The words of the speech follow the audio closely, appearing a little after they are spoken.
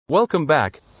Welcome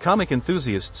back, comic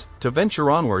enthusiasts, to Venture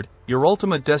Onward, your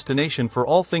ultimate destination for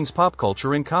all things pop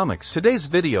culture in comics. Today's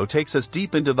video takes us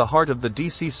deep into the heart of the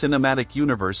DC cinematic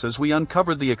universe as we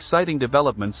uncover the exciting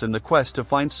developments in the quest to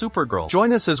find Supergirl.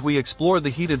 Join us as we explore the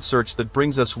heated search that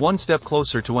brings us one step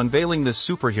closer to unveiling this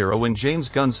superhero in James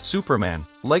Gunn's Superman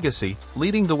legacy,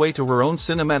 leading the way to her own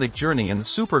cinematic journey in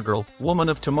Supergirl, Woman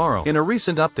of Tomorrow. In a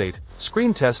recent update,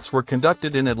 screen tests were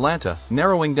conducted in Atlanta,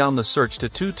 narrowing down the search to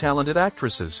two talented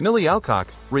actresses. Millie Alcock,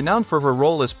 renowned for her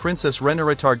role as Princess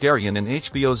Rhaenyra Targaryen in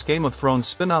HBO's Game of Thrones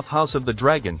spin-off House of the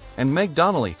Dragon, and Meg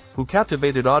Donnelly, who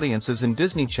captivated audiences in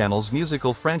Disney Channel's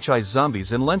musical franchise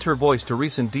Zombies and lent her voice to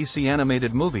recent DC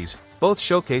animated movies, both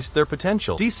showcased their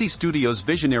potential. DC Studios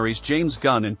visionaries James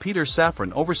Gunn and Peter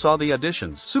Safran oversaw the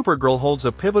auditions. Supergirl holds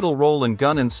a pivotal role in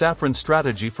Gunn and Safran's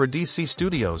strategy for DC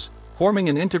Studios, forming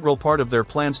an integral part of their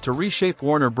plans to reshape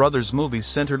Warner Bros. Movies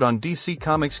centered on DC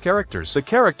Comics characters. The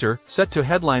character, set to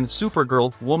headline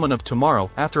Supergirl, Woman of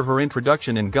Tomorrow after her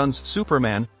introduction in Gunn's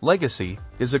Superman legacy,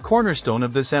 is a cornerstone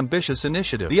of this ambitious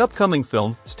initiative. The upcoming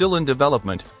film, still in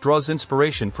development, draws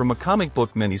inspiration from a comic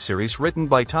book miniseries written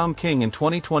by Tom King in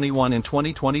 2021 and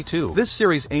 2022. This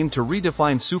series aimed to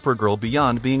redefine Supergirl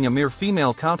beyond being a mere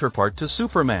female counterpart to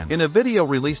Superman. In a video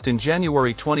released in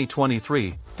January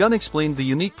 2023, Gunn explained the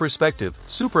unique perspective.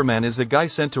 Superman is a guy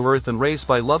sent to Earth and raised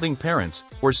by loving parents,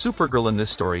 where Supergirl in this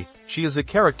story, she is a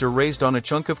character raised on a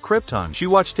chunk of Krypton. She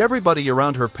watched everybody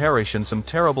around her perish in some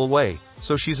terrible way,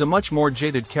 so she's a much more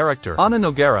jaded character. Ana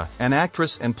Noguera, an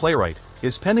actress and playwright,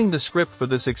 is penning the script for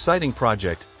this exciting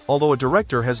project, although a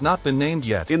director has not been named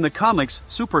yet. In the comics,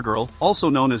 Supergirl, also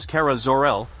known as Kara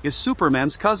Zor-El, is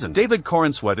Superman's cousin. David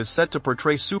Corenswet is set to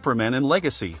portray Superman in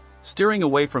Legacy, steering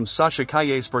away from Sasha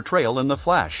Calle's portrayal in The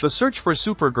Flash. The search for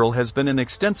Supergirl has been an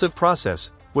extensive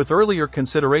process, with earlier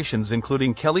considerations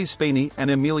including Kelly Spaney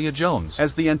and Emilia Jones.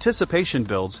 As the anticipation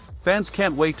builds, fans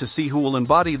can't wait to see who will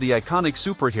embody the iconic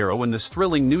superhero in this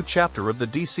thrilling new chapter of the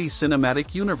DC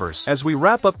cinematic universe. As we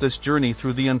wrap up this journey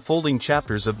through the unfolding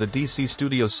chapters of the DC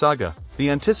Studios saga, the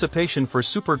anticipation for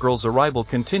Supergirl's arrival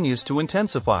continues to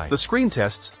intensify. The screen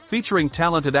tests, featuring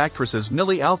talented actresses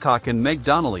Millie Alcock and Meg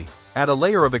Donnelly, add a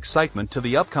layer of excitement to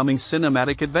the upcoming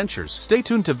cinematic adventures. Stay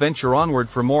tuned to Venture Onward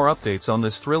for more updates on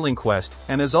this thrilling quest,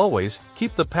 and as always,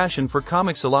 keep the passion for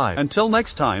comics alive. Until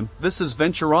next time, this is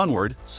Venture Onward,